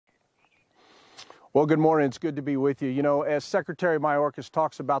Well, good morning. It's good to be with you. You know, as Secretary Mayorkas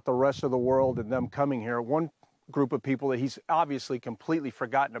talks about the rest of the world and them coming here, one group of people that he's obviously completely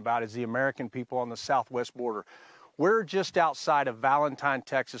forgotten about is the American people on the southwest border. We're just outside of Valentine,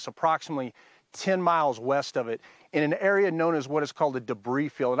 Texas, approximately 10 miles west of it, in an area known as what is called a debris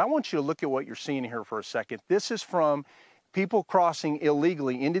field. And I want you to look at what you're seeing here for a second. This is from people crossing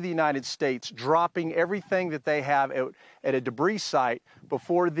illegally into the United States, dropping everything that they have at a debris site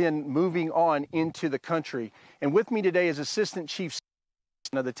before then moving on into the country. And with me today is Assistant Chief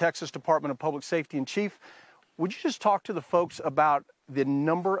of the Texas Department of Public Safety. And Chief, would you just talk to the folks about the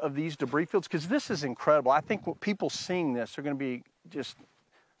number of these debris fields? Because this is incredible. I think people seeing this are going to be just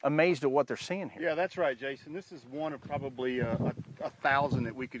amazed at what they're seeing here. Yeah, that's right, Jason. This is one of probably a 1,000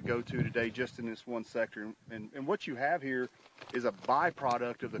 that we could go to today just in this one sector. And what you have here is a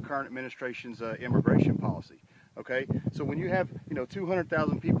byproduct of the current administration's immigration policy. Okay, so when you have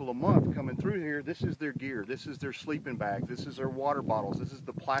 200,000 people a month coming through here, this is their gear, this is their sleeping bags, this is their water bottles, this is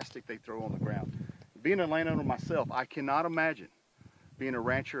the plastic they throw on the ground. Being a landowner myself, I cannot imagine being a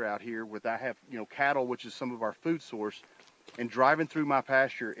rancher out here with I have cattle, which is some of our food source, and driving through my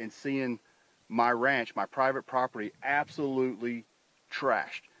pasture and seeing my ranch, my private property, absolutely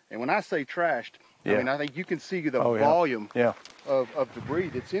trashed. And when I say trashed, I mean, I think you can see the volume of debris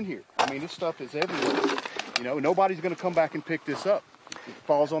that's in here. I mean, this stuff is everywhere. Nobody's going to come back and pick this up. It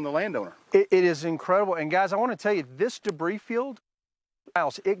falls on the landowner. It is incredible. And guys, I want to tell you, this debris field,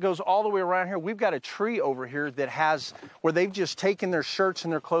 it goes all the way around here. We've got a tree over here that has, where they've just taken their shirts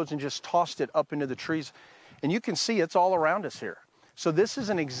and their clothes and just tossed it up into the trees. And you can see it's all around us here. So this is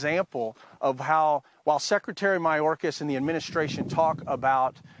an example of how, while Secretary Mayorkas and the administration talk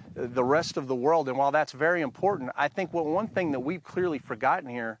about the rest of the world, and while that's very important, I think one thing that we've clearly forgotten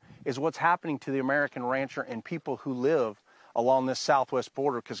here is what's happening to the American rancher and people who live along this southwest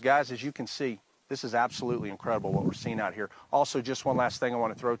border. Because guys, as you can see, this is absolutely incredible what we're seeing out here. Also, just one last thing I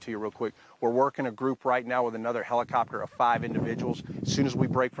want to throw to you real quick. We're working a group right now with another helicopter of 5 individuals. As soon as we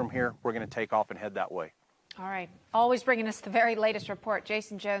break from here, we're going to take off and head that way. All right. Always bringing us the very latest report.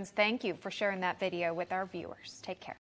 Jaeson Jones, thank you for sharing that video with our viewers. Take care.